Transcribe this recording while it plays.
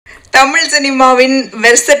தமிழ் சினிமாவின்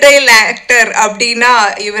versatile actor அப்படின்னா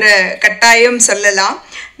இவரை கட்டாயம் சொல்லலாம்.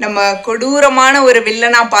 நம்ம கொடூரமான ஒரு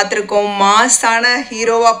வில்லனா பார்த்துருக்கோம், மாஸான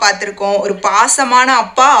ஹீரோவா பார்த்துருக்கோம், ஒரு பாசமான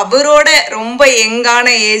அப்பா அவரோட ரொம்ப யங்கான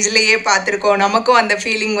ஏஜ்லேயே பார்த்துருக்கோம். நமக்கும் அந்த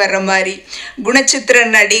ஃபீலிங் வர்ற மாதிரி குணச்சித்திர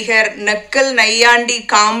நடிகர், நக்கல் நையாண்டி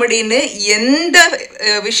காமெடின்னு எந்த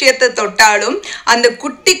விஷயத்தை தொட்டாலும் அந்த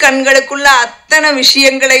குட்டி கண்களுக்குள்ள அத்தனை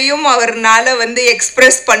விஷயங்களையும் அவர்னால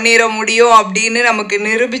எக்ஸ்பிரஸ் பண்ணிட முடியும் அப்படின்னு நமக்கு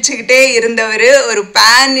நிரூபிச்சுக்கிட்டே இருந்தவர் ஒரு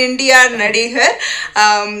பேன் இண்டியா நடிகர்.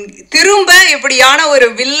 திரும்ப இப்படியான ஒரு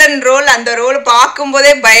வில்லன் ரோல், அந்த ரோல்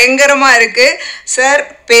பார்க்கும்போதே பயங்கரமா இருக்கு. சார்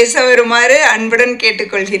பேச வருமாறு அன்புடன்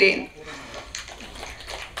கேட்டுக்கொள்கிறேன்.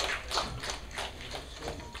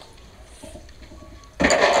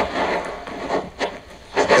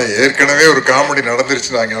 ஏற்கனவே ஒரு காமெடி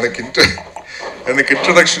நடந்துருச்சு. எனக்கு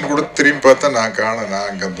இன்ட்ரடக்ஷன் கொடுத்து திரும்பி பார்த்தா நான்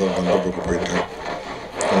அங்கே அந்த பக்கம் போயிட்டேன்.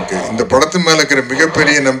 ஓகே, இந்த படத்து மேல இருக்கிற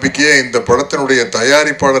மிகப்பெரிய நம்பிக்கையே இந்த படத்தினுடைய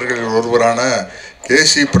தயாரிப்பாளர்களில் ஒருவரான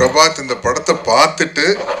கேசி பிரபாத் இந்த படத்தை பார்த்துட்டு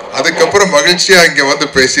அதுக்கப்புறம் மகிழ்ச்சியா இங்க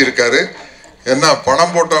பேசியிருக்காரு. ஏன்னா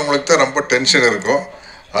பணம் போட்டவங்களுக்கு தான் ரொம்ப டென்ஷன் இருக்கும்.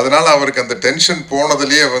 அதனால அவருக்கு அந்த டென்ஷன்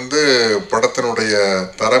போனதுலயே படத்தினுடைய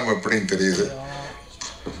தரம் எப்படின்னு தெரியுது.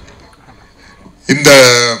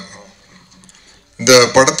 இந்த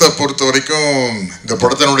படத்தை பொறுத்த வரைக்கும் இந்த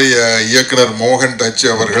படத்தினுடைய இயக்குனர் மோகன் டச்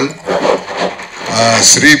அவர்கள்,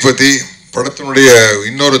 ஸ்ரீபதி, படத்தினுடைய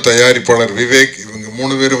இன்னொரு தயாரிப்பாளர் விவேக், இவங்க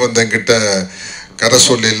 3 பேரும் என்கிட்ட கதை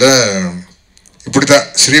சொல்லியில் இப்படிதான்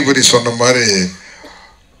ஸ்ரீபதி சொன்ன மாதிரி,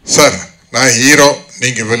 சார் நான் ஹீரோ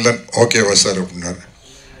நீங்கள் வில்லன் ஓகேவா சார் அப்படின்னாரு.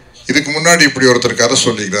 இதுக்கு முன்னாடி இப்படி ஒருத்தர் கதை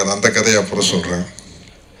சொல்லிக்கிறார், அந்த கதையை அப்புறம் சொல்கிறேன்.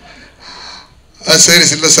 சரி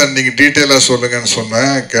இல்லை சார் நீங்கள் டீட்டெயிலாக சொல்லுங்கன்னு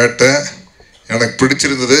சொன்னேன். கேட்டேன், எனக்கு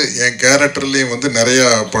பிடிச்சிருந்தது. என் கேரக்டர்லேயும் நிறையா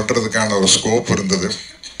பண்ணுறதுக்கான ஒரு ஸ்கோப் இருந்தது.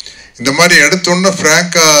 இந்த மாதிரி எடுத்தோன்னே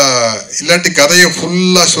ஃப்ராங்காக இல்லாட்டி கதையை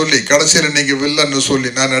ஃபுல்லாக சொல்லி கடைசியில் நீங்கள் வில்லன்னு சொல்லி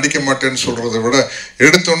நான் நடிக்க மாட்டேன்னு சொல்கிறத விட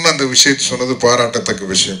எடுத்தோன்னே அந்த விஷயத்தை சொன்னது பாராட்டத்தக்க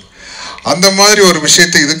விஷயம். அந்த மாதிரி ஒரு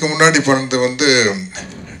விஷயத்தை இதுக்கு முன்னாடி பண்ணது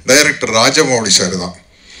டைரக்டர் ராஜமௌழி சார் தான்.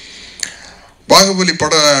 பாகுபலி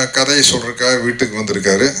பட கதையை சொல்கிறதுக்காக வீட்டுக்கு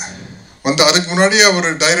வந்திருக்காரு. அதுக்கு முன்னாடியே அவர்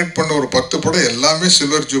டைரக்ட் பண்ண ஒரு 10 படம் எல்லாமே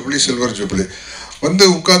சில்வர் ஜூப்ளி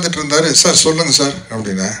உட்காந்துட்டு இருந்தார். சார் சொல்லுங்கள் சார்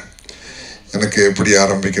அப்படின்னா, எனக்கு எப்படி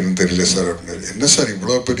ஆரம்பிக்கிறதுன்னு தெரியல சார் அப்படின்னாரு. என்ன சார்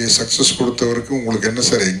இவ்வளோ பெரிய சக்ஸஸ் கொடுத்தவருக்கு உங்களுக்கு என்ன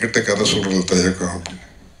சார் எங்கிட்ட கதை சொல்கிறது தயக்கம் அப்படின்னு.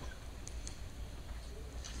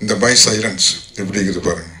 இந்த மை சைலன்ஸ் எப்படி இருக்குது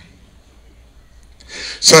பாருங்க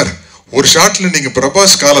சார். ஒரு ஷாட்ல நீங்கள்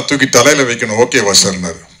பிரபாஸ் காலை தூக்கி தலையில் வைக்கணும் ஓகேவா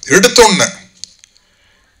சார்னாரு. எடுத்தோன்னே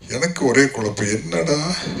எனக்கு ஒரே குழப்பம், என்னடா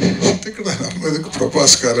இதுக்குடா நம்ம இதுக்கு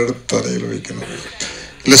பிரபாஸ் காலை எடுத்து தலையில் வைக்கணும்.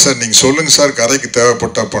 இல்லை சார் நீங்கள் சொல்லுங்கள் சார், கதைக்கு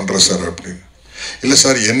தேவைப்பட்டா பண்ணுறேன் சார் அப்படின்னு. இல்லை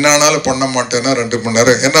சார் என்னானாலும் பண்ண மாட்டேன்னா 2 மணி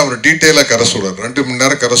நேரம், ஏன்னா அவர் டீட்டெயிலாக கதை சொல்கிறார். 2 மணி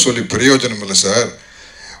நேரம் கதை சொல்லி பிரயோஜனம் இல்லை சார்,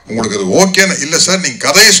 உங்களுக்கு அது ஓகேன்னு. இல்லை சார் நீங்கள்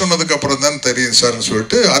கதையை சொன்னதுக்கு அப்புறம் தான் தெரியும் சார்னு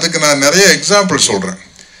சொல்லிட்டு அதுக்கு நான் நிறைய எக்ஸாம்பிள் சொல்கிறேன்.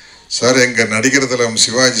 சார் எங்கள் நடிகரத்தில்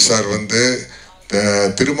சிவாஜி சார்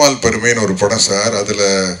திருமால் பெருமைன்னு ஒரு படம் சார், அதில்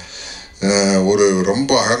ஒரு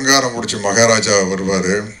ரொம்ப அகங்காரம் முடிச்ச மகாராஜா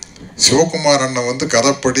வருவார். சிவகுமார் அண்ணன்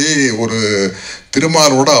கதைப்படி ஒரு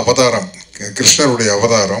திருமாலோட அவதாரம், கிருஷ்ணருடைய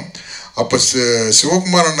அவதாரம். அப்போ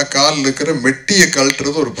சிவகுமார் அண்ணன் காலில் இருக்கிற மெட்டியை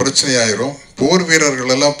கழட்டுறது ஒரு பிரச்சனையாயிரும். போர்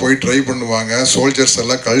வீரர்கள் எல்லாம் போய் ட்ரை பண்ணுவாங்க, சோல்ஜர்ஸ்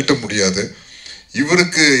எல்லாம் கழட்ட முடியாது.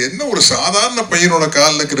 இவருக்கு என்ன ஒரு சாதாரண பையனோட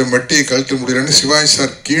காலில் இருக்கிற மெட்டியை கழட்ட முடியலன்னு சிவாஜி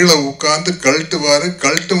சார் கீழே உட்காந்து கழட்டுவார்.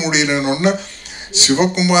 கழட்ட முடியலன்னு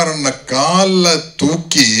சிவகுமார் அண்ணன் காலில்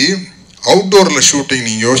தூக்கி அவுட்டோரில் ஷூட்டிங்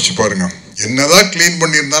நீங்கள் யோசிச்சு பாருங்க, என்னதான் கிளீன்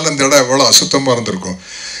பண்ணியிருந்தாலும் அந்த இடம் எவ்வளோ அசுத்தமாக இருந்திருக்கும்.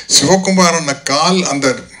 சிவகுமார் அண்ணன் கால் அந்த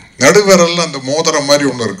நடுவிரல்ல அந்த மோதிரம் மாதிரி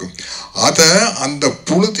ஒன்று இருக்கும், அதை அந்த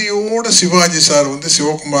புழுதியோட சிவாஜி சார்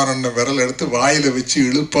சிவகுமார் அண்ணன் விரல் எடுத்து வாயில வச்சு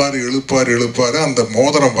இழுப்பாரு. அந்த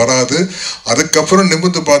மோதிரம் வராது. அதுக்கப்புறம்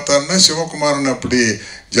நிமிர்ந்து பார்த்தாருன்னா சிவகுமார் அண்ணன் அப்படி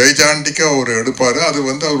ஜெய்ஜாண்டிக்கா ஒரு எடுப்பாரு. அது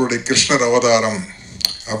அவருடைய கிருஷ்ணர் அவதாரம்.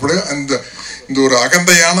 அப்படியே இந்த ஒரு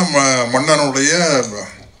அகந்தையான மன்னனுடைய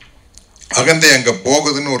அகந்தை அங்கே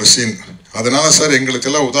போகுதுன்னு ஒரு சீன். அதனால சார்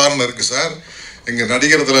எங்களுக்கெல்லாம் உதாரணம் இருக்குது சார், எங்கள்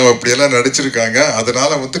நடிகரத்தில் அப்படியெல்லாம் நடிச்சிருக்காங்க.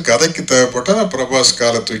 அதனால கதைக்கு தேவைப்பட்டால் நான் பிரபாஸ்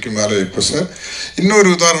காலை தூக்கி மேலே வைப்பேன் சார். இன்னொரு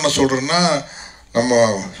உதாரணம் சொல்கிறேன்னா, நம்ம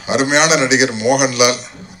அருமையான நடிகர் மோகன்லால்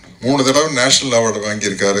 3 தடவை நேஷ்னல் அவார்டு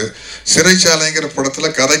வாங்கியிருக்காரு. சிறைச்சாலைங்கிற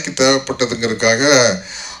படத்தில் கதைக்கு தேவைப்பட்டதுங்கிறதுக்காக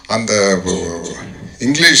அந்த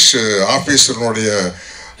இங்கிலீஷ் ஆஃபீஸருடைய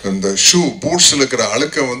இந்த பூட்ஸில் இருக்கிற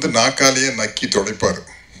அழுக்க நாக்காலேயே நக்கி துடைப்பார்.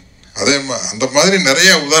 அந்த மாதிரி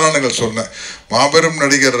நிறைய உதாரணங்கள் சொன்னேன். மாபெரும்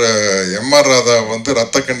நடிகர் எம்.ஆர். ராதா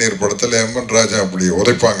ரத்த கண்ணீர் படத்தில் எம்.என். ராஜா அப்படி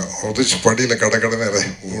உதைச்சு படியில் கடை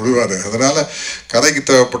விடுவார். அதனால கதைக்கு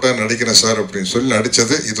தேவைப்பட்ட நடிக்கிறேன் சார் அப்படின்னு சொல்லி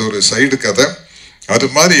நடித்தது. இது ஒரு சைடு கதை. அது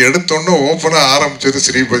மாதிரி எடுத்தோன்னே ஓப்பனாக ஆரம்பித்தது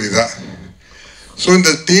ஸ்ரீபதி தான். ஸோ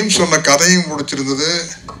இந்த டீம் சொன்ன கதையும் பிடிச்சிருந்தது,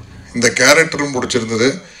 இந்த கேரக்டரும் பிடிச்சிருந்தது.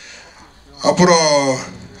 அப்புறம்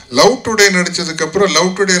லவ் டுடே நடித்ததுக்கப்புறம்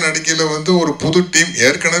லவ் டுடே நடிக்கையில் வந்து ஒரு புது டீம்.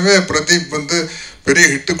 ஏற்கனவே பிரதீப் வந்து பெரிய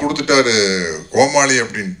ஹிட்டு கொடுத்துட்டாரு, கோமாளி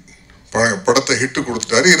அப்படின்னு படத்தை ஹிட்டு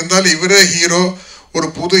கொடுத்துட்டாரு. இருந்தாலும் இவரே ஹீரோ, ஒரு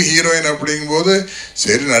புது ஹீரோயின் அப்படிங்கும்போது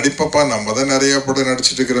சரி நடிப்பப்பா, நம்ம தான் நிறையா படம்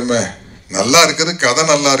நடிச்சிட்டு இருக்கிறோமே, நல்லா இருக்குது, கதை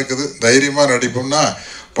நல்லா இருக்குது, தைரியமாக நடிப்போம்னா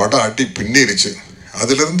படம் அடி பின்னிருச்சு.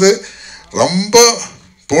 அதுலேருந்து ரொம்ப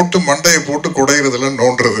போட்டு மண்டையை போட்டு குடையிறதில்ல,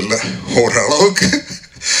 நோண்டுறதில்லை. ஓரளவுக்கு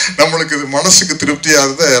நம்மளுக்கு இது மனசுக்கு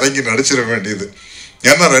திருப்தியாகிறத இறங்கி நடிச்சிட வேண்டியது.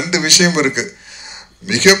 ஏன்னா 2 விஷயம் இருக்குது.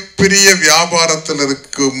 மிகப்பெரிய வியாபாரத்தில்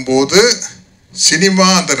இருக்கும்போது சினிமா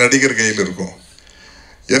அந்த நடிகர் கையில் இருக்கும்.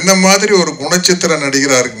 என்ன மாதிரி ஒரு குணச்சித்திர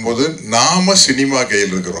நடிகராக இருக்கும்போது நாம சினிமா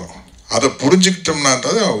கையில் இருக்கிறோம். அதை புரிஞ்சுக்கிட்டோம்னா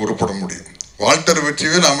தான் உருப்பட முடியும். வால்டர்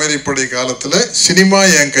வெற்றிவேல் அமைதிப்படை காலத்தில் சினிமா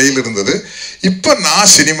என் கையில் இருந்தது, இப்போ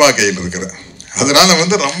நான் சினிமா கையில் இருக்கிறேன். அதனால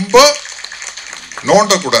வந்து ரொம்ப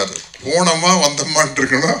நோண்டக்கூடாது, போனோமா வந்தோமான்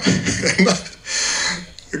இருக்கணும். ஏன்னா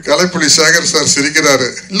கலைப்புலி சேகர் சார் சிரிக்கிறாரு,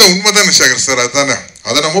 இல்லை உண்மைதானே சேகர் சார், அதுதானே,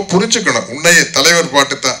 அதை நம்ம புரிஞ்சுக்கணும். உன்னைய தலைவர்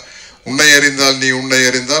பாட்டு தான், உன்னை அறிந்தால் நீ உன்னை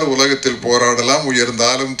அறிந்தால் உலகத்தில் போராடலாம்,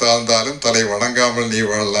 உயர்ந்தாலும் தாழ்ந்தாலும் தலை வணங்காமல் நீ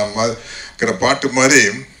வாழலாம்ங்கிற பாட்டு மாதிரி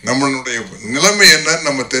நம்மளுடைய நிலைமை என்னன்னு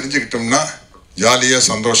நம்ம தெரிஞ்சுக்கிட்டோம்னா ஜாலியாக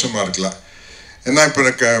சந்தோஷமாக இருக்கலாம். ஏன்னா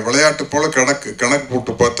இப்போ விளையாட்டு போல் கணக்கு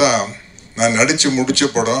போட்டு பார்த்தா நான் நடித்து முடித்த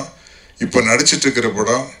படம், இப்போ நடிச்சிட்டு இருக்கிற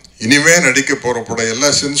படம், இனிமே நடிக்க போகிற படம்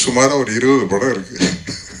எல்லாம் சேர்ந்து சுமாராக ஒரு 20 படம் இருக்குது.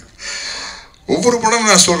 ஒவ்வொரு படம்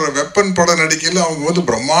நான் சொல்கிறேன், வெப்பன் படம் நடிக்கையில் அவங்க வந்து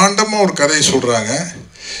பிரம்மாண்டமாக ஒரு கதையை சொல்கிறாங்க.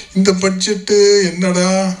 இந்த பட்ஜெட்டு என்னடா,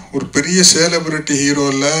 ஒரு பெரிய செலிபிரிட்டி ஹீரோ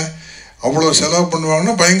இல்லை, அவ்வளோ செலவு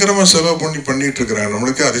பண்ணுவாங்கன்னா பயங்கரமாக செலவு பண்ணிட்டு இருக்கிறாங்க.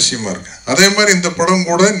 நம்மளுக்கு அதிசயமாக இருக்குது. அதே மாதிரி இந்த படம்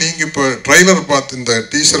கூட நீங்கள் இப்போ ட்ரைலர் பார்த்து இந்த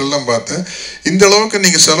டீசர் எல்லாம் பார்த்தேன், இந்த அளவுக்கு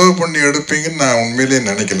நீங்கள் செலவு பண்ணி எடுப்பீங்கன்னு நான் உண்மையிலேயே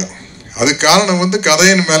நினைக்கல. அது காரணம் வந்து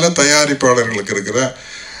கதையின் மேலே தயாரிப்பாளர்களுக்கு இருக்கிற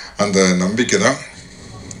அந்த நம்பிக்கை தான்.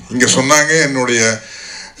 இங்கே சொன்னாங்க, என்னுடைய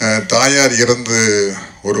தாயார் இறந்து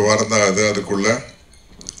ஒரு வாரம் தான் அதுக்குள்ளே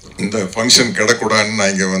இந்த ஃபங்க்ஷன் கிடக்கூடாதுன்னு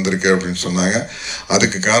நான் இங்கே வந்திருக்கேன் அப்படின்னு சொன்னாங்க.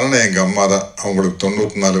 அதுக்கு காரணம் எங்கள் அம்மா தான். அவங்களுக்கு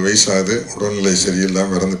 94 வயசு ஆகுது, உடல்நிலை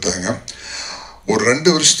சரியில்லாமல் இறந்துட்டாங்க. ஒரு 2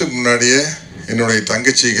 வருஷத்துக்கு முன்னாடியே என்னுடைய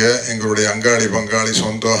தங்கச்சிங்க, எங்களுடைய அங்காளி பங்காளி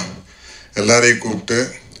சொந்தம் எல்லாரையும் கூப்பிட்டு,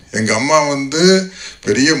 எங்கள் அம்மா வந்து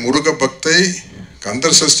பெரிய முருக பக்தை,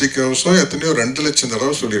 கந்தர் சஷ்டி கவசம் எத்தனையோ 2 லட்சம்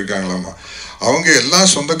தடவை சொல்லியிருக்காங்களாம்மா. அவங்க எல்லா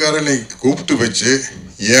சொந்தக்காரங்களையும் கூப்பிட்டு வச்சு,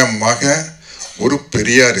 என் மகன் ஒரு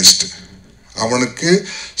பெரியாரிஸ்ட், அவனுக்கு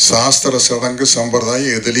சாஸ்திர சடங்கு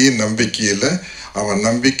சம்பிரதாயம் எதுலேயும் நம்பிக்கை இல்லை, அவன்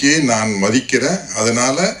நம்பிக்கையை நான் மதிக்கிறேன்.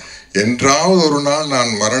 அதனால என்றாவது ஒரு நாள்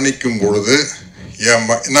நான் மரணிக்கும் பொழுது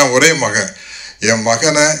நான் ஒரே மகன், என்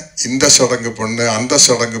மகனை இந்த சடங்கு பண்ணு அந்த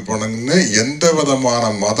சடங்கு பண்ணுன்னு எந்த விதமான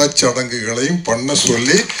மத சடங்குகளையும் பண்ண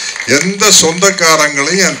சொல்லி எந்த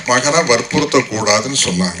சொந்தக்காரங்களையும் என் மகனை வற்புறுத்தக்கூடாதுன்னு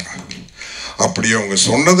சொன்னாங்க. அப்படி அவங்க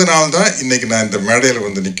சொன்னதுனால்தான் இன்னைக்கு நான் இந்த மேடையில்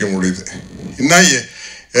வந்து நிற்க முடியுது.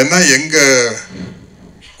 ஏன்னா எங்கள்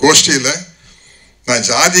கோஷ்டியில் நான்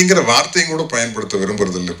ஜாதிங்கிற வார்த்தையும் கூட பயன்படுத்த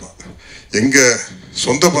விரும்புறதில்லை. இப்போ எங்கள்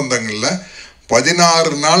சொந்த பந்தங்களில்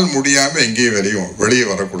 16 நாள் முடியாமல் எங்கேயும் வெளியே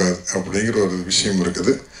வரக்கூடாது அப்படிங்கிற ஒரு விஷயம்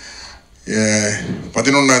இருக்குது.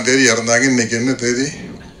 11ஆம் தேதி இறந்தாங்க, இன்னைக்கு என்ன தேதி?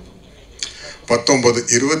 19,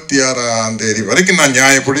 26ஆம் தேதி வரைக்கும் நான்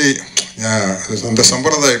நியாயப்படி அந்த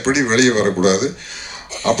சம்பிரதாயப்படி வெளியே வரக்கூடாது.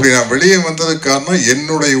 அப்படி நான் வெளியே வந்ததுக்கு காரணம்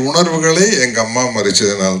என்னுடைய உணர்வுகளை எங்கள் அம்மா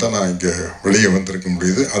மறிச்சதுனால தான் நான் இங்கே வெளியே வந்திருக்க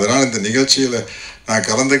முடியுது. அதனால் இந்த நிகழ்ச்சியில் நான்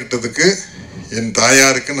கலந்துக்கிட்டதுக்கு என்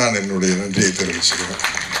தாயாருக்கு நான் என்னுடைய நன்றியை தெரிவிச்சுக்கிறேன்.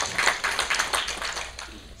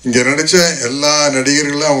 இங்கே நடித்த எல்லா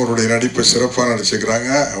நடிகர்களும் அவருடைய நடிப்பை சிறப்பாக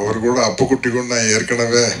நடிச்சுக்கிறாங்க. அவர் கூட அப்புக்குட்டி கூட நான்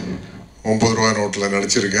ஏற்கனவே 9 ரூபா நோட்டில்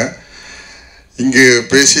நடிச்சிருக்கேன். இங்கு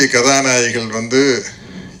பேசிய கதாநாயகிகள் வந்து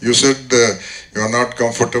you said you are not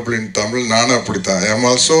comfortable இன் தமிழ். நானும் அப்படித்தான். ஐ ஆம்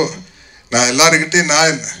ஆல்சோ, நான் எல்லாருக்கிட்டையும்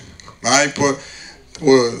நான் இப்போ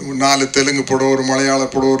 4 தெலுங்கு படம், ஒரு மலையாள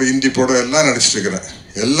படம், ஒரு ஹிந்தி படம் எல்லாம் நடிச்சிருக்கிறேன்.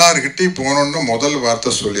 எல்லாருக்கிட்டையும் போனோன்னு முதல்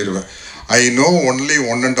வார்த்தை சொல்லிடுவேன், I know only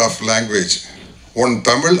 1.5 language, 1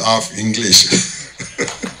 Tamil of English.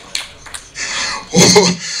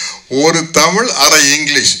 ஒரு தமிழ் அரை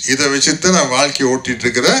இங்கிலீஷ், இதை வச்சுட்டு நான் வாழ்க்கை ஓட்டிகிட்டு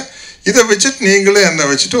இருக்கிறேன். இதை வச்சுட்டு நீங்களே என்னை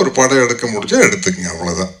வச்சுட்டு ஒரு படம் எடுக்க முடிஞ்சா எடுத்துக்கங்க,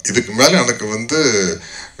 அவ்வளோதான். இதுக்கு மேலே எனக்கு வந்து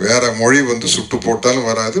வேறு மொழி வந்து சுட்டு போட்டாலும்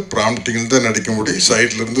வராது, ப்ராம்ப்டிங்கில் தான் நடிக்க முடியும்.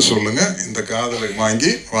 சைட்லேருந்து சொல்லுங்கள், இந்த காதலை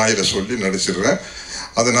வாங்கி வாயில் சொல்லி நடிச்சிடுறேன்.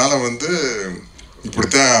 அதனால் வந்து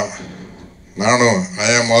இப்படித்தான் நானும் ஐ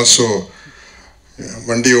ஆம் ஆல்சோ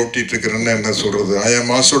வண்டி ஓட்டிகிட்டு இருக்கிறேன்னு என்ன சொல்கிறது, ஐ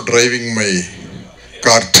ஆம் also driving my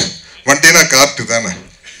card. வண்டினா card தானே.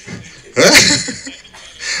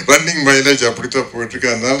 ரன்னிங் மைலேஜ் அப்படித்தான்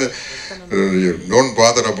போயிட்டுருக்கு. அதனால don't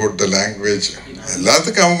father about the language.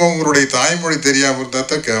 எல்லாத்துக்கும் அவங்கவுங்களுடைய தாய்மொழி தெரியாமல் இருந்தால்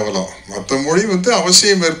தான் கேவலம். மற்ற மொழி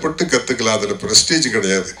அவசியம் ஏற்பட்டு கற்றுக்கலாம், அதில் ப்ரெஸ்டீஜ்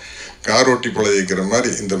கிடையாது. கார் ஓட்டி பழகிக்கிற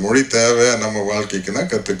மாதிரி இந்த மொழி தேவை நம்ம வாழ்க்கைக்குன்னா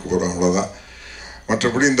கற்றுக்க போகிறோம், அவ்வளோதான்.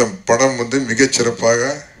 மற்றபடி இந்த படம் மிகச்சிறப்பாக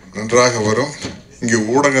நன்றாக வரும். இங்கே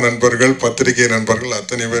ஊடக நண்பர்கள், பத்திரிகை நண்பர்கள்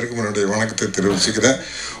அத்தனை பேருக்கும் என்னுடைய வணக்கத்தை தெரிவிச்சுக்கிறேன்.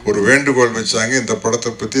 ஒரு வேண்டுகோள் வச்சாங்க, இந்த படத்தை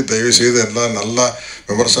பற்றி தயவு செய்து எல்லாம் நல்லா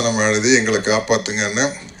விமர்சனம் எழுதி எங்களை காப்பாற்றுங்கன்னு.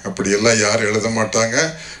 அப்படியெல்லாம் யாரும் எழுத மாட்டாங்க.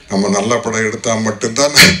 நம்ம நல்ல படம் எடுத்தால்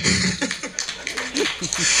மட்டும்தான்.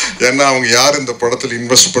 ஏன்னா அவங்க யாரும் இந்த படத்தில்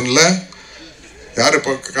இன்வெஸ்ட் பண்ணல, யாரும்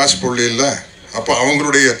இப்போ காசு பொருள் இல்லை. அப்போ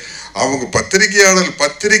அவங்க பத்திரிகையாளர்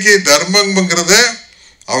பத்திரிகை தர்மங்கிறத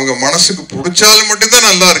அவங்க மனசுக்கு பிடிச்சாலும் மட்டும்தான்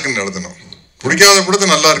நல்லா இருக்குன்னு எழுதணும். பிடிக்காத படத்தை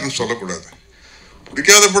நல்லா இருக்குன்னு சொல்லக்கூடாது.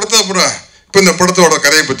 பிடிக்காத படத்தை அப்புறம் இப்போ இந்த படத்தோட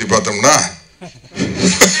கதையை பற்றி பார்த்தோம்னா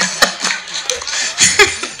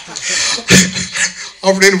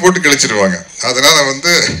அப்படின்னு போட்டு கழிச்சிருவாங்க. அதனால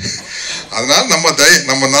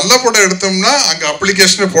நம்ம நல்ல படம் எடுத்தோம்னா அங்கே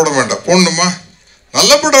அப்ளிகேஷனே போட வேண்டாம். போடணுமா?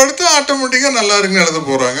 நல்ல படம் எடுத்து ஆட்டோமேட்டிக்காக நல்லா இருக்குன்னு எழுத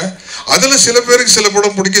போகிறாங்க. அதில் சில பேருக்கு சில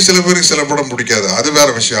படம் பிடிக்கும், சில பேருக்கு சில படம் பிடிக்காது. அது வேற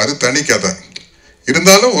விஷயம், அது தனி கதை.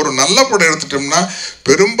 இருந்தாலும் ஒரு நல்ல படம் எடுத்துட்டோம்னா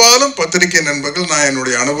பெரும்பாலும் பத்திரிகை நண்பர்கள், நான்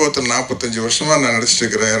என்னுடைய அனுபவத்தில் 45 வருஷமாக நான் நடிச்சிட்டு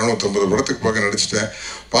இருக்கிறேன், 250 படத்துக்கு பக்கம் நடிச்சிட்டேன்,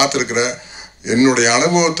 பார்த்துருக்கிறேன். என்னுடைய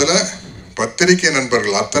அனுபவத்தில் பத்திரிகை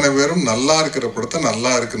நண்பர்கள் அத்தனை பேரும் நல்லா இருக்கிற படத்தை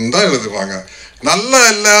நல்லா இருக்குன்னு தான் எழுதுவாங்க. நல்லா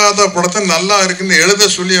இல்லாத படத்தை நல்லா இருக்குன்னு எழுத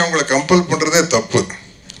சொல்லி அவங்கள கம்பல் பண்ணுறதே தப்பு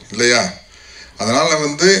இல்லையா? அதனால்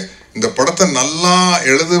இந்த படத்தை நல்லா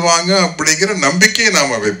எழுதுவாங்க அப்படிங்கிற நம்பிக்கையை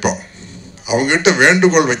நாம் வைப்போம். அவங்ககிட்ட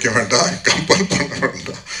வேண்டுகோள் வைக்க வேண்டாம், கம்பல் பண்ண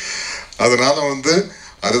வேண்டாம். அதனால்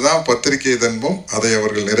அதுதான் பத்திரிகை தன்பம். அதை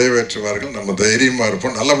அவர்கள் நிறைவேற்றுவார்கள். நம்ம தைரியமாக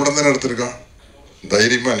இருப்போம். நல்ல படம் தானே எடுத்திருக்கோம்,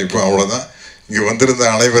 தைரியமாக நிற்போம், அவ்வளோதான். இங்கே வந்திருந்த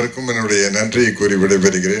அனைவருக்கும் என்னுடைய நன்றியை கூறி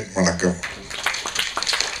விடைபெறுகிறேன். வணக்கம்.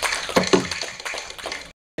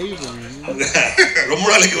 ரொம்ப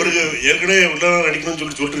நாளைக்கு ஏற்கனவே உள்ள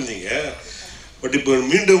நடிக்கணும்னு சொல்லிருந்தீங்க. பட் இப்போ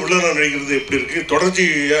மீண்டும் உள்ள நடிக்கிறது எப்படி இருக்கு?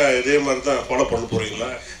 தொடர்ச்சியாக இதே மாதிரி தான் ஃபாலோ பண்ண போறீங்களா?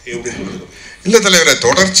 எப்படி சொல்றது? இல்லை தலைவரை,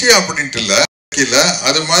 தொடர்ச்சியா அப்படின்ட்டு இல்லை,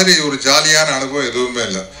 அது மாதிரி ஒரு ஜாலியான அனுபவம் எதுவுமே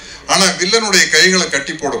இல்லை. ஆனால் வில்லனுடைய கைகளை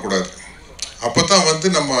கட்டி போடக்கூடாது. அப்போ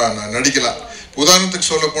தான் நம்ம நடிக்கலாம்.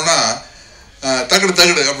 உதாரணத்துக்கு சொல்ல போனால் தகடு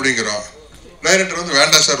அப்படிங்கிறோம். டைரக்டர்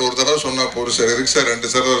வேண்டாம் சார், ஒரு தடவை சொன்னால் போதும் சார், எதுக்கு சார் ரெண்டு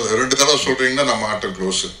தடவை சொல்கிறீங்கன்னா நம்ம ஆட்டர்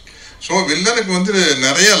க்ளோஸு. ஸோ வில்லனுக்கு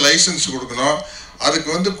நிறைய லைசன்ஸ் கொடுக்கணும்.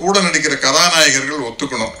 அதுக்கு கூட நடிக்கிற கதாநாயகர்கள்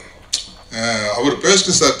ஒத்துக்கணும். அவர்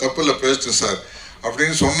பேஸ்ட்டு சார், தப்பு இல்லை பேஸ்ட்டு சார்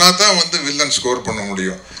அப்படின்னு சொன்னா தான் வில்லன் ஸ்கோர் பண்ண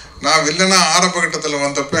முடியும். நான் வில்லனா ஆரம்ப கட்டத்தில்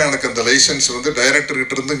வந்தப்போ எனக்கு அந்த லைசன்ஸ்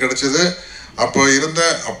டைரக்டர்கிட்ட இருந்தும் கிடைச்சது.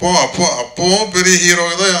 அப்போவும் பெரிய ஹீரோ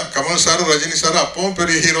தான் கமல் சார், ரஜினி சார். அப்பவும்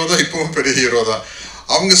பெரிய ஹீரோ தான், இப்பவும் பெரிய ஹீரோ தான்.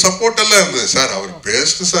 அவங்க சப்போர்ட் எல்லாம் இருந்தது. சார் அவர்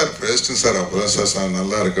பேஸ்ட்டு சார் அப்போதான் சார்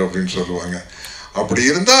நல்லா இருக்கு அப்படின்னு சொல்லுவாங்க. அப்படி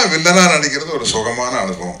இருந்தால் வில்லனா நடிக்கிறது ஒரு சுகமான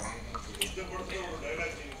அனுபவம்.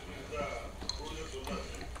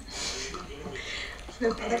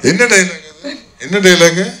 என்ன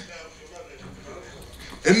டைலாக்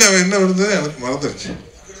என்ன வருது எனக்கு மறந்துருச்சு.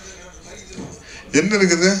 என்ன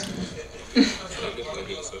இருக்குது?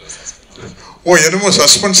 ஓ, என்னமோ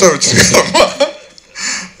சஸ்பென்ஸா வச்சிருக்கா.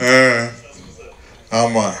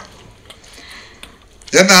 ஆமா,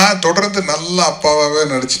 ஏன்னா தொடர்ந்து நல்ல அப்பாவாவே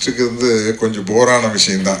நடிச்சிட்டு இருக்கிறது கொஞ்சம் போரான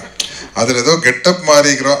விஷயம்தான். அதுல ஏதோ கெட்டப் மாறி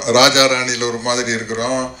இருக்கிறோம். ராஜா ராணியில ஒரு மாதிரி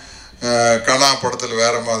இருக்கிறோம், கனா படத்துல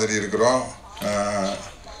வேற மாதிரி இருக்கிறோம்.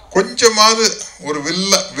 கொஞ்சமாவது ஒரு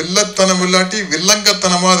வில்லத்தனம் இல்லாட்டி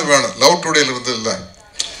வில்லங்கத்தனமாவது வேணும். லவ் டுடேல இருந்து இல்லை,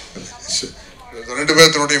 2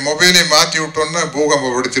 பேர்த்தினுடைய மொபைலை மாற்றி விட்டோன்னா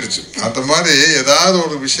பூகம்பம் வெடிச்சிருச்சு. அந்த மாதிரி ஏதாவது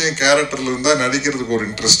ஒரு விஷயம் கேரக்டர்ல இருந்தால் நடிக்கிறதுக்கு ஒரு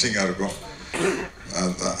இன்ட்ரெஸ்டிங்காக இருக்கும்.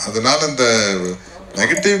 அதுதான். அதனால இந்த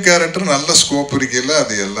நெகட்டிவ் கேரக்டர் நல்ல ஸ்கோப் இருக்கையில்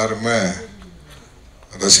அது எல்லாருமே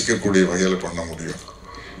ரசிக்கக்கூடிய வகையில் பண்ண முடியும்.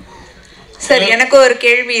 சார், எனக்கு ஒரு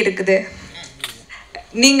கேள்வி இருக்குது.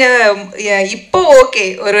 நீங்க இப்போ ஓகே,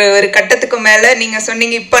 ஒரு கட்டத்துக்கு மேல நீங்க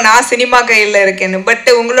சொன்னீங்க இப்போ நான் சினிமா கையில இருக்கேன்னு. பட்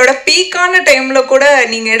உங்களோட பீக்கான டைம்ல கூட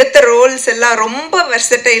நீங்க எடுத்த ரோல்ஸ் எல்லாம் ரொம்ப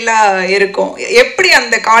வெர்சடைலா இருக்கும். எப்படி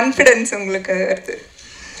அந்த கான்ஃபிடன்ஸ் உங்களுக்கு வருது?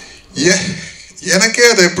 எனக்கே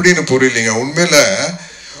அது எப்படின்னு புரியலைங்க. உண்மையில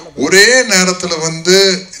ஒரே நேரத்துல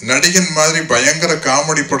நடிகன் மாதிரி பயங்கர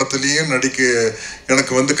காமெடி படத்துலயும்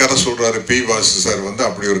எனக்கு கதை சொல்றாரு பி வாசு சார்.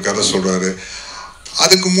 அப்படி ஒரு கதை சொல்றாரு.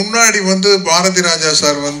 அதுக்கு முன்னாடி பாரதி ராஜா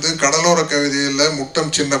சார் கடலோர கவிதையில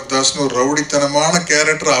முட்டம் சின்னப்தாஸ்னு ஒரு ரவுடித்தனமான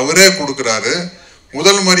கேரக்டர் அவரே கொடுக்குறாரு.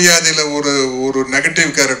 முதல் மரியாதையில ஒரு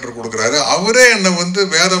நெகட்டிவ் கேரக்டர் கொடுக்குறாரு. அவரே என்னை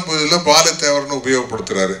வேதம் பூஜையில பாலத்தேவர்னு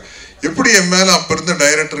உபயோகப்படுத்துறாரு. எப்படி என் மேலே அப்போ இருந்த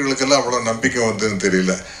டைரக்டர்களுக்கெல்லாம் அவ்வளோ நம்பிக்கை வந்ததுன்னு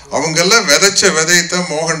தெரியல. அவங்கெல்லாம் விதைச்ச விதையத்தான்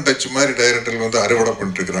மோகன் டச் மாதிரி டைரக்டர்கள் வந்து அறுவடை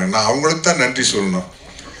பண்ணிட்டுருக்குறாங்க. நான் அவங்களுக்கு தான் நன்றி சொல்லணும்.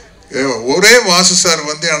 ஒரே வாசு சார்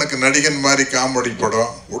வந்து எனக்கு நடிகன் மாதிரி காமெடி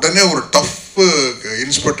படம், உடனே ஒரு tough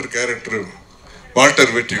inspector character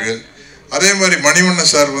Walter Vetrivel. அதே மாதிரி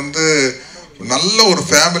மணிவண்ணன் சார் வந்து நல்ல ஒரு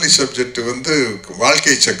ஃபேமிலி சப்ஜெக்ட் வந்து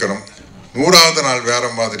வாழ்க்கை சக்கரம், 100வது நாள் வேற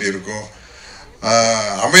மாதிரி இருக்கும்.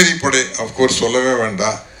 அமைதிப்படை அஃப்கோர்ஸ் சொல்லவே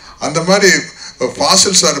வேண்டாம். அந்த மாதிரி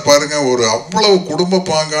ஃபாசில் சார் பாருங்க, ஒரு அவ்வளவு குடும்ப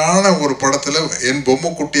பாங்கான ஒரு படத்தில் என்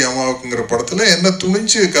பொம்மைக்குட்டி அம்மாவுக்குங்கிற படத்தில் என்ன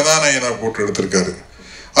துணிஞ்சு கதாநாயகனாக போட்டு எடுத்திருக்காரு.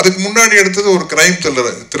 அதுக்கு முன்னாடி எடுத்தது ஒரு கிரைம்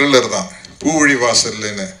த்ரில்லர் தான், பூவழி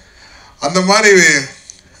வாசல்னு. அந்த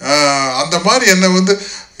மாதிரி என்னை வந்து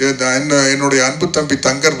என்னுடைய அன்பு தம்பி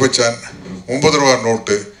தங்கர் பச்சான் 9 ரூபா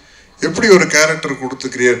நோட்டு எப்படி ஒரு கேரக்டர் கொடுத்து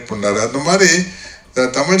கிரியேட் பண்ணார். அந்த மாதிரி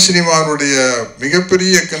தமிழ் சினிமாவுடைய மிகப்பெரிய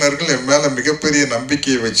இயக்குனர்கள் என் மேலே மிகப்பெரிய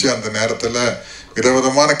நம்பிக்கையை வச்சு அந்த நேரத்தில்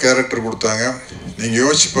விதவிதமான கேரக்டர் கொடுத்தாங்க. நீங்கள்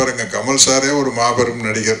யோசிச்சு பாருங்க, கமல் சாரே ஒரு மாபெரும்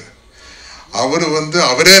நடிகர். அவர் வந்து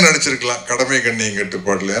அவரே நடிச்சிருக்கலாம் கடமை கண்ணியம்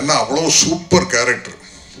கட்டுப்பாட்டில், ஏன்னா அவ்வளோ சூப்பர் கேரக்டர்.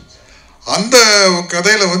 அந்த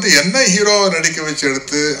கதையில் வந்து என்ன ஹீரோவை நடிக்க வச்சு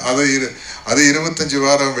எடுத்து அதை 25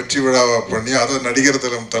 வாரம் வெற்றி விழாவாக பண்ணி அதை நடிகர்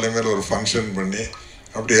தலைமையில் ஒரு ஃபங்க்ஷன் பண்ணி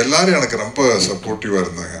அப்படி எல்லாரும் எனக்கு ரொம்ப சப்போர்ட்டிவாக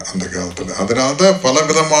இருந்தாங்க அந்த காலத்தில். அதனால தான் பல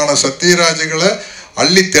விதமான சத்யராஜுகளை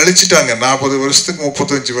அள்ளி தெளிச்சிட்டாங்க 40 வருஷத்துக்கு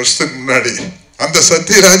 35 வருஷத்துக்கு முன்னாடி. அந்த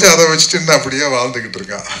சத்யராஜ் அதை வச்சுட்டு இன்னும் அப்படியே வாழ்ந்துக்கிட்டு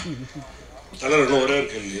இருக்கான். ஒரே ஒரு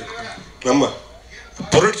கேள்வி, நம்ம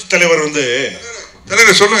புரட்சி தலைவர் வந்து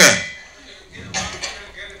தலைவர் சொல்லுங்க.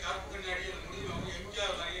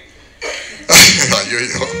 ஐயோ,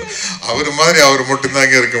 அவர் மாதிரி அவர்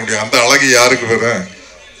மட்டும்தாங்க இருக்க முடியும். அந்த அழகு யாருக்கு வரும்?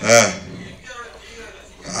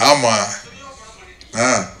 ஆமா.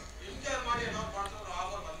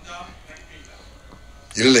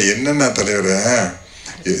 இல்லை என்னன்னா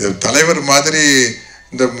தலைவர் மாதிரி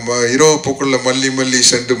இந்த இரவு பூக்குள்ள மல்லி மல்லி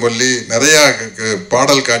செண்டு மல்லி நிறையா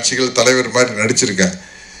பாடல் காட்சிகள் தலைவர் மாதிரி நடிச்சிருக்கேன்.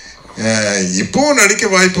 இப்போவும் நடிக்க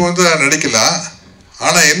வாய்ப்பு வந்து நடிக்கலாம்.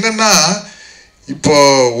 ஆனால் என்னன்னா, இப்போ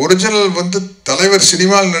ஒரிஜினல் வந்து தலைவர்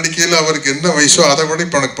சினிமாவில் நடிக்கையில் அவருக்கு என்ன வயசோ அதை விட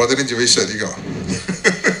இப்போ எனக்கு 15 வயசு அதிகம்.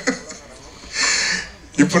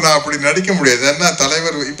 இப்போ நான் அப்படி நடிக்க முடியாது. ஏன்னா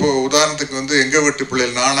தலைவர் இப்போ உதாரணத்துக்கு வந்து எங்கள் வீட்டு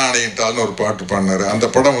பிள்ளைகள் நானாணையிட்டால்னு ஒரு பாட்டு பாடினார். அந்த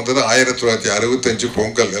படம் வந்தது 1965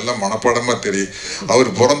 பொங்கல், எல்லாம் மனப்பாடமாக தெரியும். அவர்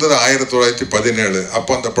பிறந்தது 1917.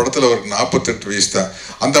 அப்போ அந்த படத்தில் அவருக்கு 48 வயசு தான்.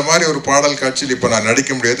 அந்த மாதிரி ஒரு பாடல் காட்சியில் இப்போ நான்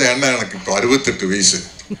நடிக்க முடியாது. ஏன்னா எனக்கு இப்போ 68 வயசு.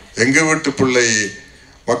 எங்கள் வீட்டு பிள்ளை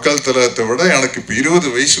மக்கள் தலத்தை விட எனக்கு இப்போ 20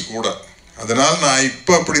 வயசு கூட. அதனால நான்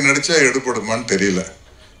இப்போ அப்படி நடித்தா எடுபடுமான்னு தெரியல.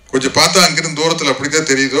 கொஞ்சம் பார்த்தா அங்கிருந்து தூரத்தில் அப்படிதான்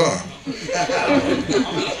தெரியுதோ.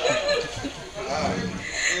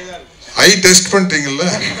 ஐ டெஸ்ட் பண்ணிட்டீங்கல்ல?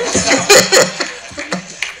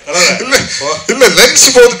 இல்ல லென்ஸ்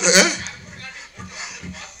போட்டு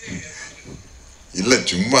இல்ல,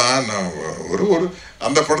 சும்மா நான் ஒரு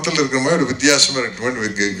அந்த படத்துல இருக்கிற மாதிரி ஒரு வித்தியாசமா ரெக்கமெண்ட்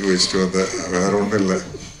வச்சுட்டு வந்தேன், வேற ஒன்றும் இல்லை.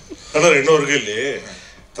 ஆனால் இன்னொரு கேள்வி,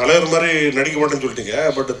 தலைவர் மாதிரி நடிக்க மாட்டேன்னு சொல்லிட்டீங்க.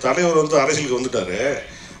 பட் தலைவர் வந்து அரசியலுக்கு வந்துட்டாரு,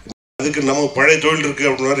 அதுக்கு நம்ம பழைய தொழில் இருக்குது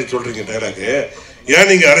அப்படின்னு மாதிரி சொல்கிறீங்க டைலாக்கு. ஏன்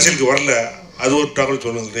நீங்கள் அரசியலுக்கு வரல, அது ஒரு தகவல்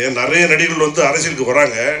சொல்லுங்க. ஏன் நிறைய நடிகர்கள் வந்து அரசியலுக்கு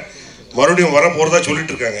வராங்க, மறுபடியும் வர போகிறதா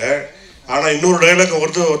சொல்லிட்டு இருக்காங்க. ஆனால் இன்னொரு டைலாக்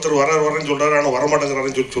ஒருத்தர் வரேன்னு சொல்கிறாரு, ஆனால்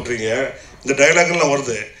வரமாட்டேங்கிறாருன்னு சொல்கிறீங்க. இந்த டைலாக்லாம்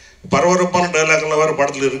வருது, பரபரப்பான டைலாக்லாம் வேறு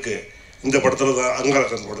படத்தில் இருக்குது. இந்த படத்தில் தான்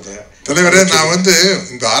அங்காரகன் படத்தை. தலைவரே, நான் வந்து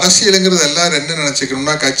இந்த அரசியலுங்கிறது எல்லாரும் என்ன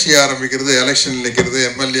நினச்சிக்கணும்னா, கட்சி ஆரம்பிக்கிறது, எலெக்ஷன் நிற்கிறது,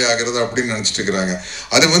 எம்எல்ஏ ஆகிறது அப்படின்னு நினச்சிட்டு இருக்கிறாங்க.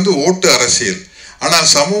 அது வந்து ஓட்டு அரசியல். ஆனால்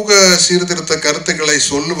சமூக சீர்திருத்த கருத்துக்களை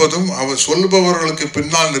சொல்லுவதும் சொல்லுபவர்களுக்கு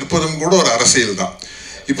பின்னால் நிற்பதும் கூட ஒரு அரசியல் தான்.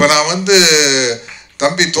 இப்போ நான் வந்து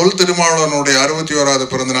தம்பி தொல் திருமாவளவனுடைய 61வது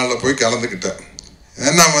பிறந்த நாளில் போய் கலந்துக்கிட்டேன்.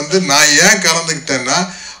 ஏன்னா வந்து நான் ஏன் கலந்துக்கிட்டேன்னா,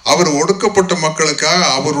 அவர் ஒடுக்கப்பட்ட மக்களுக்காக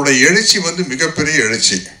அவருடைய எழுச்சி வந்து மிகப்பெரிய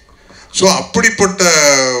எழுச்சி. ஸோ அப்படிப்பட்ட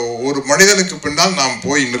ஒரு மனிதனுக்கு பின்னால் நாம்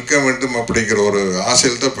போய் நிற்க வேண்டும் அப்படிங்கிற ஒரு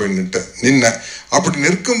ஆசையில் தான் போய் நின்னேன். அப்படி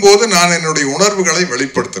நிற்கும்போது நான் என்னுடைய உணர்வுகளை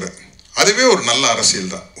வெளிப்படுத்துகிறேன். அதுவே ஒரு நல்ல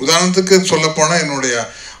அரசியல் தான். உதாரணத்துக்கு சொல்லப்போனால் என்னுடைய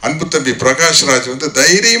அன்பு தம்பி பிரகாஷ்ராஜ் வந்து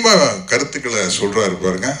தைரியமாக கருத்துக்களை சொல்கிறாரு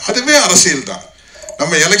பாருங்க, அதுவே அரசியல் தான்.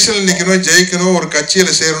 நம்ம எலெக்ஷனில் நிற்கணும், ஜெயிக்கணும், ஒரு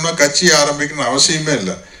கட்சியில் சேரணும், கட்சியை ஆரம்பிக்கணும்னு அவசியமே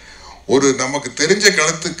இல்லை. ஒரு நமக்கு தெரிஞ்ச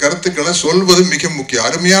கருத்துக்களை சொல்வது மிக முக்கியம்.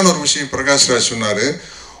 அருமையான ஒரு விஷயம் பிரகாஷ்ராஜ் சொன்னார்.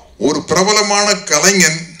 ஒரு பிரபலமான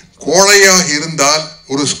கலைஞன் கோழையாக இருந்தால்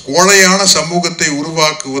ஒரு கோழையான சமூகத்தை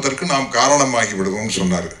உருவாக்குவதற்கு நாம் காரணமாகி விடுவோம்னு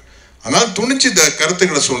சொன்னார். ஆனால் துணிச்சு இந்த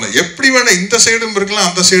கருத்துக்களை சொல்லணும். எப்படி வேணா இந்த சைடும் இருக்கலாம்,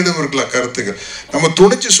 அந்த சைடும் இருக்கலாம், கருத்துக்கள் நம்ம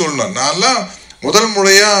துணிச்சு சொல்லணும். நான்லாம் முதல்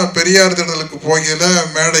முறையாக பெரியார் திடலுக்கு போகல,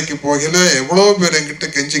 மேடைக்கு போகல, எவ்வளோ பேர் என்கிட்ட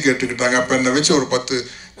கெஞ்சி கேட்டுக்கிட்டாங்க. அப்போ என்னை வச்சு ஒரு 10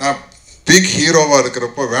 நான் பீக் ஹீரோவாக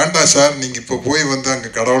இருக்கிறப்போ வேண்டாம் சார் நீங்கள் இப்போ போய் வந்து அங்கே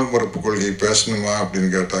கடவுள் மறுப்பு கொள்கை பேசணுமா அப்படின்னு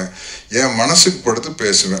கேட்டாங்க. என் மனசுக்கு படுத்து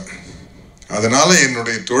பேசுவேன். அதனால்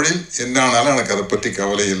என்னுடைய தொழில் என்னானாலும் எனக்கு அதை பற்றி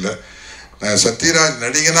கவலை இல்லை. நான் சத்யராஜ்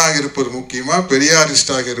நடிகனாக இருப்பது முக்கியமா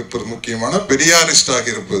பெரியாரிஸ்டாக இருப்பது முக்கியமான பெரியாரிஸ்டாக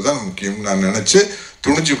இருப்பது தான் முக்கியம் நான் நினச்சி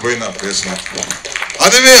துணிச்சு போய் நான் பேசினேன்.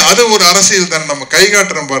 அது ஒரு அரசியல் தானே. நம்ம கை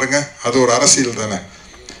காட்டுறோம் பாருங்க, அது ஒரு அரசியல் தானே.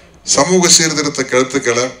 சமூக சீர்திருத்த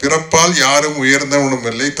கருத்துக்களை பிறப்பால் யாரும் உயர்ந்தவனும்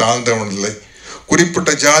இல்லை தாழ்ந்தவன் இல்லை.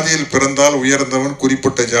 குறிப்பிட்ட ஜாதியில் பிறந்தால் உயர்ந்தவன்,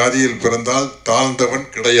 குறிப்பிட்ட ஜாதியில் பிறந்தால் தாழ்ந்தவன்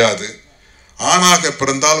கிடையாது. ஆணாக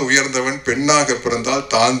பிறந்தால் உயர்ந்தவன், பெண்ணாக பிறந்தால்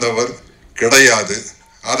தாழ்ந்தவர் கிடையாது.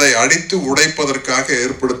 அதை அடித்து உடைப்பதற்காக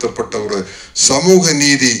ஏற்படுத்தப்பட்ட ஒரு சமூக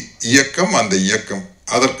நீதி இயக்கம் அந்த இயக்கம்.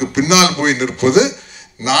 அதற்கு பின்னால் போய் நிற்பது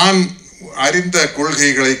நான் அறிந்த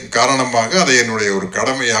கொள்கைகளை காரணமாக அதை என்னுடைய ஒரு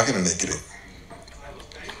கடமையாக நினைக்கிறேன்.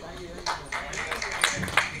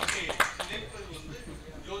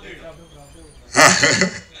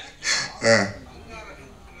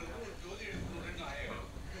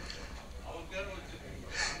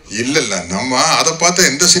 இல்ல நம்ம அதை பார்த்து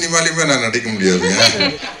எந்த சினிமாலையுமே நான் நடிக்க முடியாதுங்க.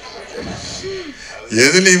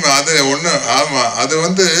 எதுலையுமே அது ஒண்ணு. ஆமா, அது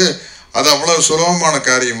அது அவ்வளவு சுலபமான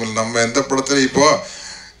காரியம் இல்லை. நம்ம எந்த படத்துல இப்போ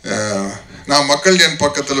நான் மக்கள் என்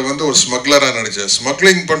பக்கத்துல ஒரு ஸ்மக்லரா நடிச்சேன்.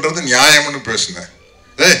 ஸ்மக்லிங் பண்றது நியாயம்னு பேசினேன்.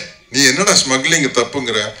 நீ என்னடா ஸ்மக்லிங்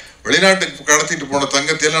தப்புங்கிற, வெளிநாட்டுக்கு கடத்திட்டு போன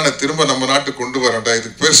தங்கத்தையெல்லாம் நான் திரும்ப நம்ம நாட்டுக்கு கொண்டு வரேன்டா,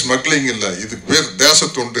 இதுக்கு பேர் ஸ்மக்லிங் இல்லை, இதுக்கு பேர்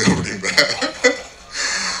தேசத்தொண்டு அப்படின்ற.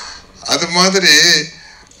 அது மாதிரி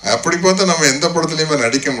அப்படி பார்த்தா நம்ம எந்த படத்துலையுமே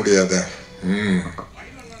நடிக்க முடியாத.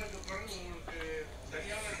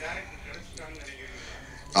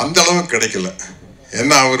 அந்த அளவுக்கு கிடைக்கல.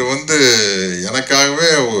 ஏன்னா அவர் எனக்காகவே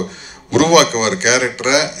உருவாக்குவார்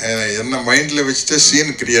கேரக்டரை, என்ன மைண்டில் வச்சுட்டு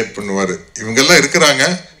சீன் கிரியேட் பண்ணுவார். இவங்கெல்லாம் இருக்கிறாங்க,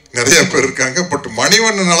 நிறைய பேர் இருக்காங்க. பட்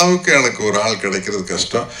மணிவண்ணன் அளவுக்கு எனக்கு ஒரு ஆள் கிடைக்கிறது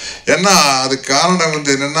கஷ்டம். ஏன்னா அது காரணம்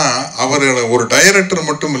என்னென்னா, அவர் ஒரு டைரக்டர்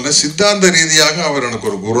மட்டும் இல்லை, சித்தாந்த ரீதியாக அவர் எனக்கு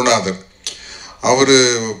ஒரு குருநாதர். அவர்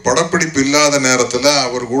படப்பிடிப்பு இல்லாத நேரத்தில்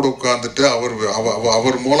அவர் கூட உட்கார்ந்துட்டு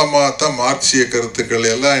அவர் மூலமாக தான் மார்க்சிய கருத்துக்கள்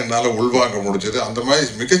எல்லாம் என்னால் உள்வாங்க முடிஞ்சது. அந்த மாதிரி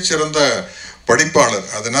மிகச்சிறந்த படிப்பாளர்.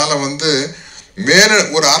 அதனால மேல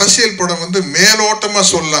ஒரு அரசியல் படம் மேலோட்டமாக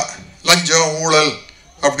சொல்லலாம், லஞ்சம் ஊழல்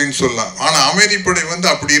அப்படின்னு சொல்லலாம். ஆனால் அமைதிப்படை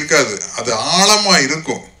அப்படி இருக்காது, அது ஆழமாக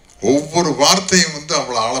இருக்கும். ஒவ்வொரு வார்த்தையும்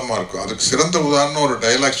அவ்வளோ ஆழமாக இருக்கும். அதுக்கு சிறந்த உதாரணம் ஒரு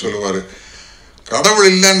டைலாக் சொல்லுவார். கடவுள்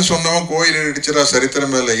இல்லைன்னு சொன்னவன் கோயில் இடிச்சிடா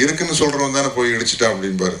சரித்திரமே இல்லை, இருக்குன்னு சொல்றவன் தானே போய் இடிச்சிட்டா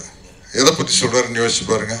அப்படின்பாரு. எதை பற்றி சொல்றாருன்னு யோசிச்சு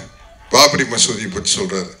பாருங்க. பாபரி மசூதியை பற்றி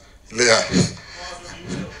சொல்றாரு இல்லையா?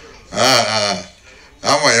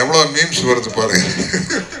 ஆமா, எவ்வளவு மீம்ஸ் வருது பாருங்க.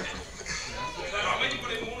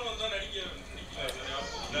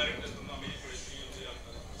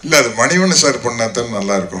 இல்ல அது மணிவண்ணன் சார் பண்ணாதான்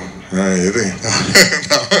நல்லா இருக்கும். எது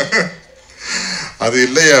அது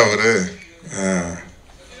இல்லையா அவரு?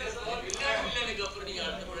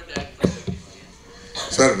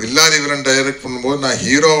 சார் வில்லாதி வீரன் டைரக்ட் பண்ணும்போது நான்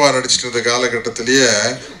ஹீரோவா நடிச்சிட்டு இருந்த காலகட்டத்திலேயே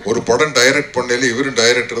ஒரு படம் டைரக்ட் பண்ணல, இவரும்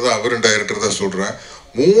டைரக்டர் தான் அவரும் டைரக்டர் தான் சொல்றேன்.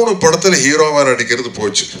 3 படத்துல ஹீரோவா நடிக்கிறது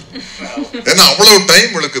போச்சு. ஏன்னா அவ்வளவு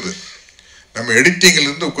டைம் இழுக்குது. நம்ம எடிட்டிங்ல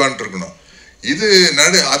இருந்து உட்கார்ந்து இருக்கணும். இது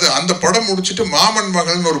அது அந்த படம் முடிச்சுட்டு மாமன்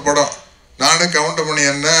மகள்னு ஒரு படம், நானு கவுண்டமணி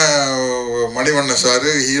என்ன மணிவண்ணன்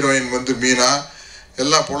சாரு, ஹீரோயின் மீனா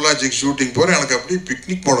எல்லாம் பொள்ளாச்சிக்கு ஷூட்டிங் போகிறேன். எனக்கு அப்படியே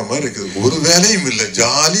பிக்னிக் போன மாதிரி இருக்குது. ஒரு வேலையும் இல்லை,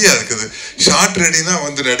 ஜாலியாக இருக்குது. ஷார்ட் ரெடினா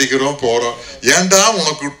நடிக்கிறோம் போகிறோம். ஏன்டா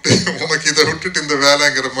உனக்கு இதை விட்டுட்டு இந்த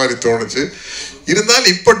வேலைங்கிற மாதிரி தோணுச்சு.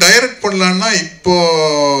 இருந்தாலும் இப்போ டைரக்ட் பண்ணலான்னா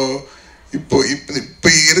இப்போ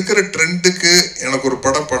இருக்கிற ட்ரெண்டுக்கு எனக்கு ஒரு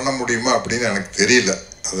படம் பண்ண முடியுமா அப்படின்னு எனக்கு தெரியல.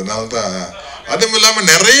 அதனால தான். அதுவும் இல்லாமல்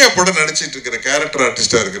நிறைய படம் நடிச்சிட்டு இருக்கிற கேரக்டர்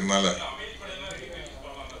ஆர்டிஸ்டாக இருக்கிறதுனால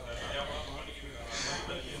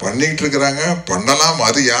பண்ணிட்டு இருக்கிறாங்க. பண்ணலாம்.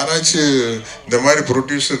 அது யாராச்சும் இந்த மாதிரி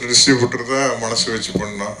ப்ரொடியூசர் டிஸ்ட்ரிபியூட்டர் தான் மனசு வச்சு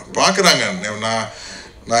பண்ணோம் பார்க்குறாங்க.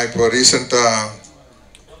 நான் இப்போ ரீசெண்டாக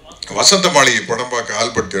வசந்த மாளிகை படம் பார்க்க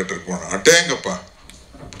ஆல்பர்ட் தியேட்டருக்கு போனேன். அட்டேங்கப்பா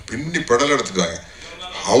பின்னி படல் எடுத்துட்டாங்க.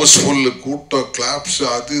 ஹவுஸ்ஃபுல்லு, கூட்டம், கிளாப்ஸ்,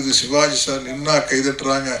 அது இது. சிவாஜி சார் நின்னா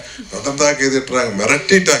கைதட்டுறாங்க, நடந்தா கைதட்டுறாங்க,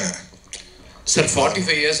 மிரட்டிட்டாங்க. சார்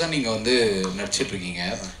 45 இயர்ஸாக நீங்கள் நடிச்சிட்டு இருக்கீங்க.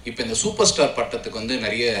 இப்போ இந்த சூப்பர் ஸ்டார் பட்டத்துக்கு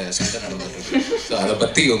நிறைய சண்டை நடந்துட்டு இருக்கு. ஸோ அதை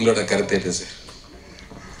பற்றி உங்களோட கருத்து என்ன சார்?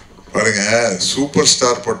 பாருங்க, சூப்பர்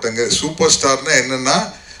ஸ்டார் பட்டங்க. சூப்பர் ஸ்டார்னா என்னன்னா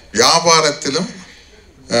வியாபாரத்திலும்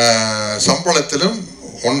சம்பளத்திலும்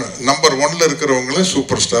நம்பர் 1ல இருக்கிறவங்கள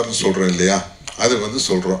சூப்பர் ஸ்டார்னு சொல்றோம் இல்லையா? அது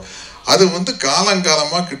சொல்றோம். அது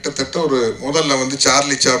காலங்காலமாக கிட்டத்தட்ட ஒரு முதல்ல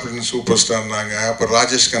சார்லி சாப்ளின் சூப்பர் ஸ்டார்னாங்க, அப்புறம்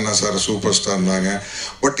Rajesh Khanna sir super ஸ்டார்னாங்க.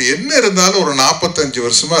 But என்ன இருந்தாலும் ஒரு 45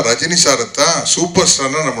 வருஷமா ரஜினி சாரை தான் சூப்பர்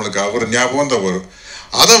ஸ்டார்னா நம்மளுக்கு அவர் ஞாபகம் தான் வரும்.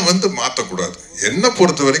 அதை மாற்றக்கூடாது. என்னை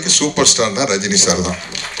பொறுத்த வரைக்கும் சூப்பர் ஸ்டார்னா ரஜினி சார் தான்.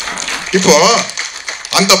 இப்போ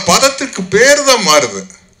அந்த பதத்துக்கு பேர் தான் மாறுது.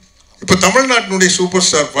 இப்போ தமிழ்நாட்டினுடைய super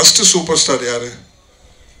star, first super star யாரு?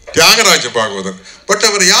 தியாகராஜ பாகவதர். பட்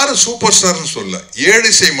அவர் யாரு சூப்பர் ஸ்டார்னு சொல்ல,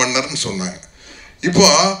 ஏழிசை மன்னர்னு சொன்னாங்க. இப்போ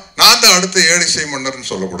நான் தான் அடுத்த ஏழிசை மன்னர்னு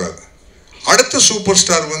சொல்லக்கூடாது. அடுத்த சூப்பர்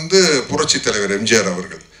ஸ்டார் வந்து புரட்சி தலைவர் எம்ஜிஆர்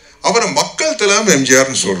அவர்கள். அவரை மக்கள் தலைவர்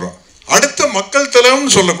எம்ஜிஆர்னு சொல்றோம். அடுத்த மக்கள்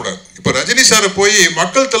தலைவர்னு சொல்லக்கூடாது. இப்போ ரஜினி சாரை போய்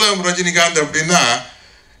மக்கள் தலைவர் ரஜினிகாந்த் அப்படின்னா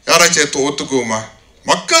யாராச்சும் ஒத்துக்குவோமா?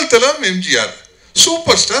 மக்கள் தலைவர் MGR,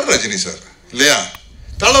 super star Rajini sir இல்லையா?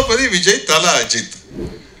 தளபதி விஜய், தல அஜித்,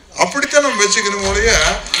 அப்படித்தான் நம்ம வச்சுக்கணும் போலயே.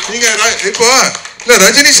 நீங்க இப்போ இல்ல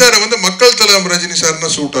ரஜினி சாரை வந்து மக்கள் தலைவர் ரஜினி சார்னா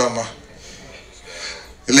சூட் ஆகுமா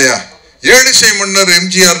இல்லையா? ஏழிசை மன்னர்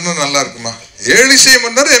எம்ஜிஆர்னு நல்லா இருக்குமா? ஏழிசை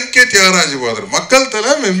மன்னர் MK தியாகராஜ பாகவதர், மக்கள்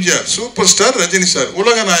தலைவர் MGR, super star Rajini sir,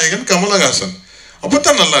 உலக நாயகன் கமலஹாசன்,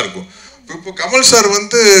 அப்பதான் நல்லா இருக்கும். இப்போ கமல் சார்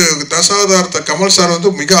வந்து தசாவதாரத்தை கமல் சார் வந்து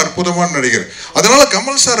மிக அற்புதமான நடிகர். அதனால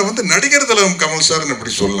கமல் சாரை வந்து நடிகர் தலைவன் கமல் சார்னு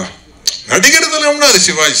எப்படி சொல்லலாம்? நடிகர் தலைவம்னா அது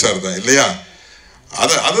சிவாஜி சார் தான் இல்லையா?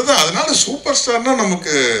 அதுதான். அதனால சூப்பர் ஸ்டார்னா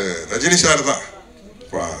நமக்கு ரஜினி சார் தான்.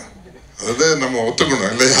 அது நம்ம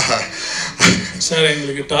ஒத்துக்கணும் இல்லையா? சார்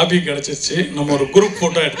எங்களுக்கு டாபிக் கிடைச்சிருச்சு. நம்ம ஒரு குரூப்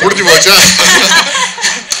போட்டோ எடுத்து போச்சா?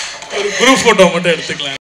 ஒரு குரூப் போட்டோ மட்டும்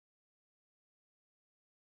எடுத்துக்கலாம்.